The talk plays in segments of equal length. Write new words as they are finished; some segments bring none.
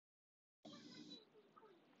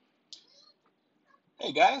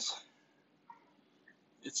Hey guys,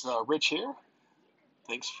 it's Rich here.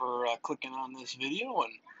 Thanks for clicking on this video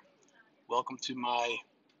and welcome to my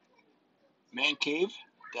man cave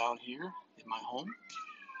down here in my home.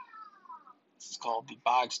 This is called the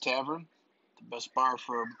Boggs Tavern, the best bar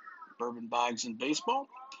for bourbon, bogs, and baseball.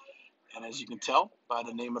 And as you can tell by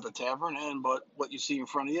the name of the tavern and what you see in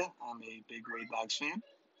front of you, I'm a big Wade Boggs fan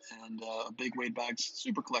and a big Wade Boggs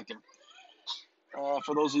super collector.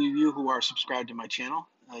 For those of you who are subscribed to my channel,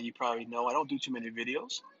 you probably know I don't do too many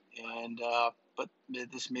videos, and but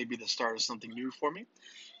this may be the start of something new for me.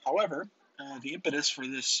 However, the impetus for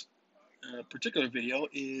this particular video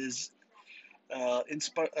is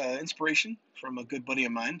inspiration from a good buddy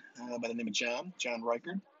of mine by the name of John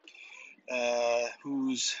Reichard,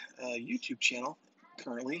 whose YouTube channel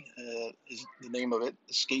currently is the name of it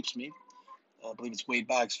escapes me. I believe it's Wade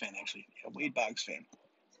Boggs fan, actually. Yeah, Wade Boggs fan.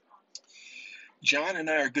 John and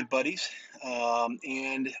I are good buddies,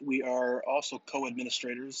 and we are also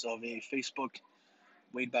co-administrators of a Facebook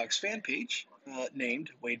Wade Boggs fan page named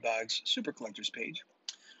Wade Boggs Super Collectors page.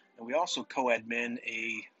 And we also co-admin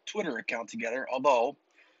a Twitter account together, although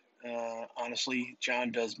honestly,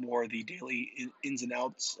 John does more of the daily ins and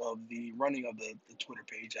outs of the running of the Twitter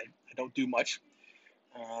page. I don't do much,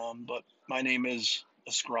 but my name is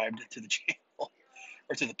ascribed to the channel,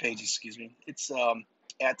 or to the page, excuse me. It's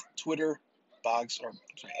at Twitter Boggs, or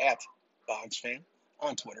sorry, at Boggs fan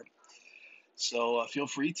on Twitter. So feel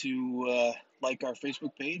free to like our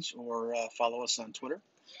Facebook page or follow us on Twitter.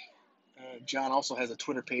 John also has a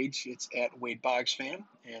Twitter page. It's at Wade Boggs fan,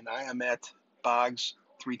 and I am at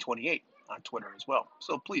Boggs328 on Twitter as well.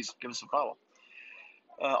 So please give us a follow.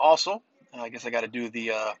 Also, I guess I got to do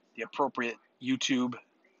the appropriate YouTube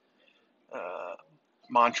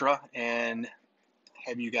mantra and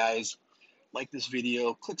have you guys like this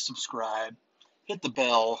video, click subscribe, hit the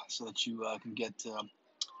bell so that you can get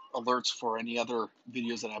alerts for any other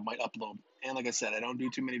videos that I might upload. And like I said, I don't do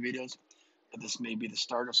too many videos, but this may be the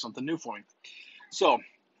start of something new for me. So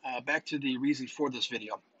back to the reason for this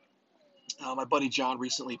video. My buddy John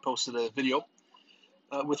recently posted a video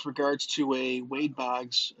with regards to a Wade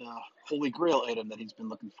Boggs Holy Grail item that he's been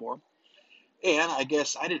looking for. And I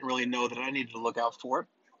guess I didn't really know that I needed to look out for it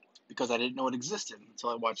because I didn't know it existed until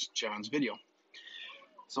I watched John's video.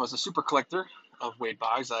 So as a super collector of Wade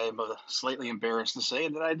Boggs, I am slightly embarrassed to say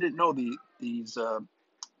that I didn't know these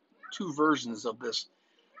two versions of this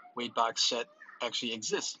Wade Boggs set actually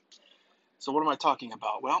exist. So what am I talking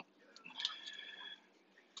about? Well,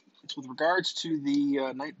 it's with regards to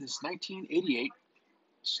the this 1988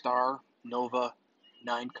 Star Nova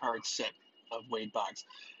 9-card set of Wade Boggs.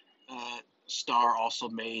 Star also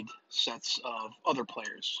made sets of other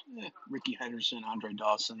players, Rickey Henderson, Andre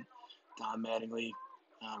Dawson, Don Mattingly,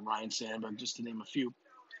 Ryan Sandberg, just to name a few.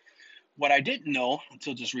 What I didn't know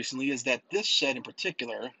until just recently is that this set in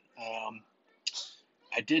particular,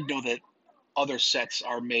 I did know that other sets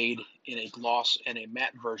are made in a gloss and a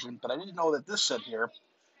matte version, but I didn't know that this set here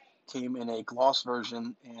came in a gloss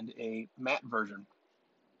version and a matte version.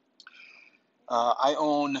 I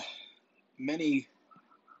own many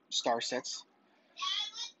Star sets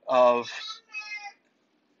of.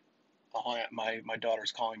 Oh, my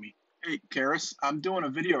daughter's calling me. Hey, Karis, I'm doing a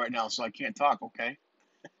video right now, so I can't talk. Okay,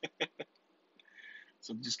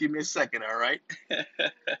 so just give me a second, all right?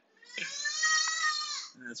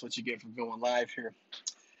 That's what you get for going live here.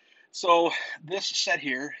 So this set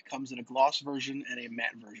here comes in a gloss version and a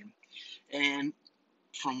matte version. And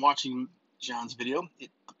from watching John's video, it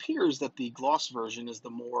appears that the gloss version is the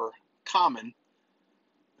more commonly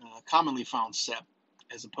found set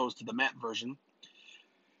as opposed to the matte version.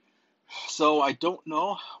 So I don't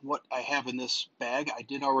know what I have in this bag. I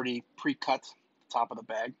did already pre-cut the top of the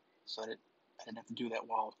bag, so I didn't have to do that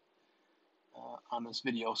while on this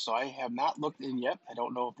video. So I have not looked in yet. I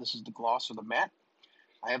don't know if this is the gloss or the matte.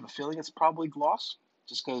 I have a feeling it's probably gloss,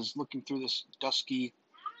 just because looking through this dusky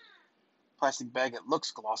plastic bag, it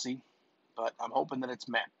looks glossy, but I'm hoping that it's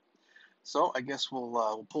matte. So I guess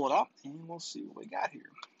we'll pull it out and we'll see what we got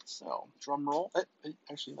here. So drum roll.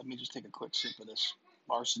 Actually, let me just take a quick sip of this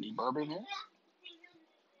varsity bourbon here.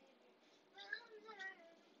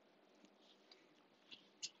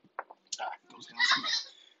 Goes down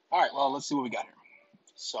smooth. All right, well, let's see what we got here.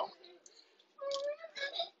 So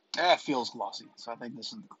that feels glossy, so I think this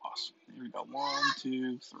is the gloss. Here we go. 1,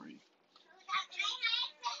 2, 3.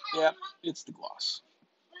 Yep, it's the gloss.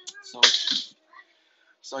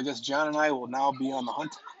 So I guess John and I will now be on the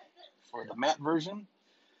hunt for the matte version.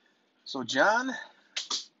 So John,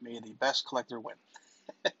 may the best collector win.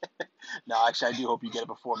 No, actually, I do hope you get it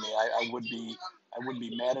before me. I wouldn't be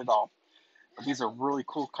mad at all. But these are really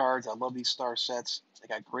cool cards. I love these star sets. They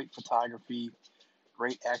got great photography,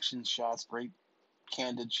 great action shots, great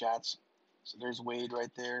candid shots. So there's Wade right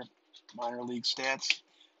there, minor league stats.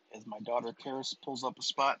 As my daughter Karis pulls up a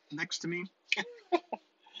spot next to me.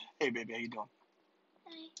 Hey, baby, how you doing?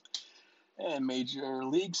 Hi. And major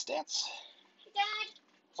league stats. Dad,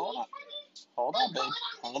 hold on. Hold on, babe.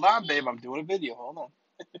 Hold on, babe. I'm doing a video. Hold on.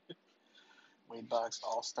 Wade Boggs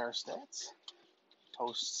All-Star stats.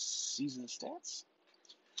 Postseason stats.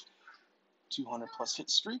 200 plus hit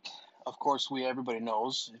streak. Of course, everybody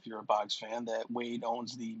knows, if you're a Boggs fan, that Wade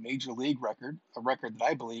owns the major league record, a record that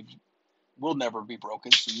I believe will never be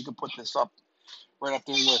broken. So you can put this up right up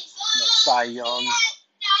there with Cy Young,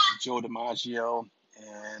 Joe DiMaggio,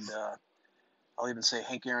 and I'll even say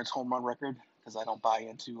Hank Aaron's home run record, because I don't buy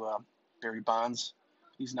into Barry Bonds.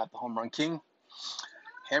 He's not the home run king.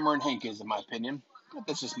 Hammer and Hank is, in my opinion. But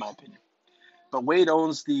that's just my opinion. But Wade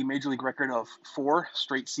owns the major league record of 4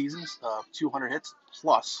 straight seasons of 200 hits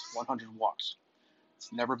plus 100 walks.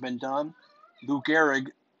 It's never been done. Lou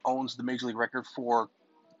Gehrig owns the major league record for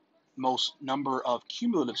most number of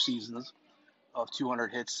cumulative seasons of 200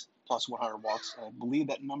 hits plus 100 walks. I believe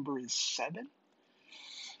that number is 7.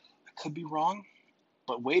 I could be wrong.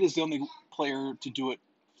 But Wade is the only player to do it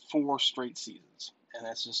 4 straight seasons. And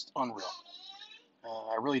that's just unreal.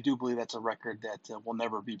 I really do believe that's a record that will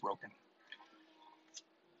never be broken.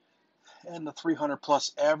 And the 300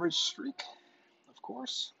 plus average streak, of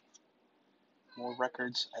course. More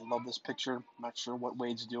records. I love this picture. I'm not sure what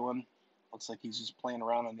Wade's doing. Looks like he's just playing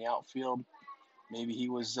around in the outfield. Maybe he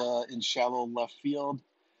was in shallow left field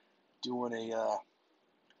doing a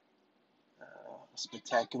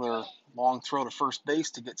spectacular long throw to first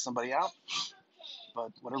base to get somebody out.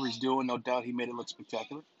 But whatever he's doing, no doubt he made it look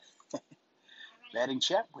spectacular. Batting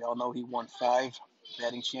champ. We all know he won 5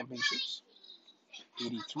 batting championships.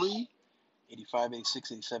 83, 85,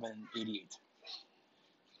 86, 87, and 88.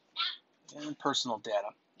 And personal data.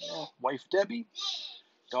 Wife Debbie,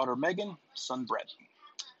 daughter Megan, son Brett.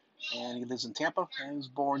 And he lives in Tampa, and he was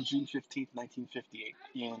born June 15th, 1958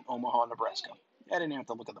 in Omaha, Nebraska. I didn't even have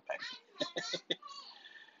to look at the back.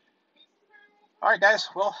 All right, guys.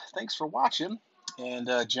 Well, thanks for watching. And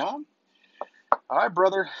John, all right,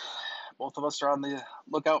 brother. Both of us are on the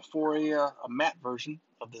lookout for a matte version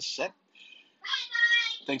of this set.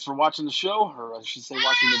 Thanks for watching the show, or I should say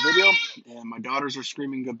watching the video. And my daughters are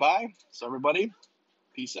screaming goodbye. So everybody,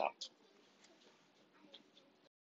 peace out.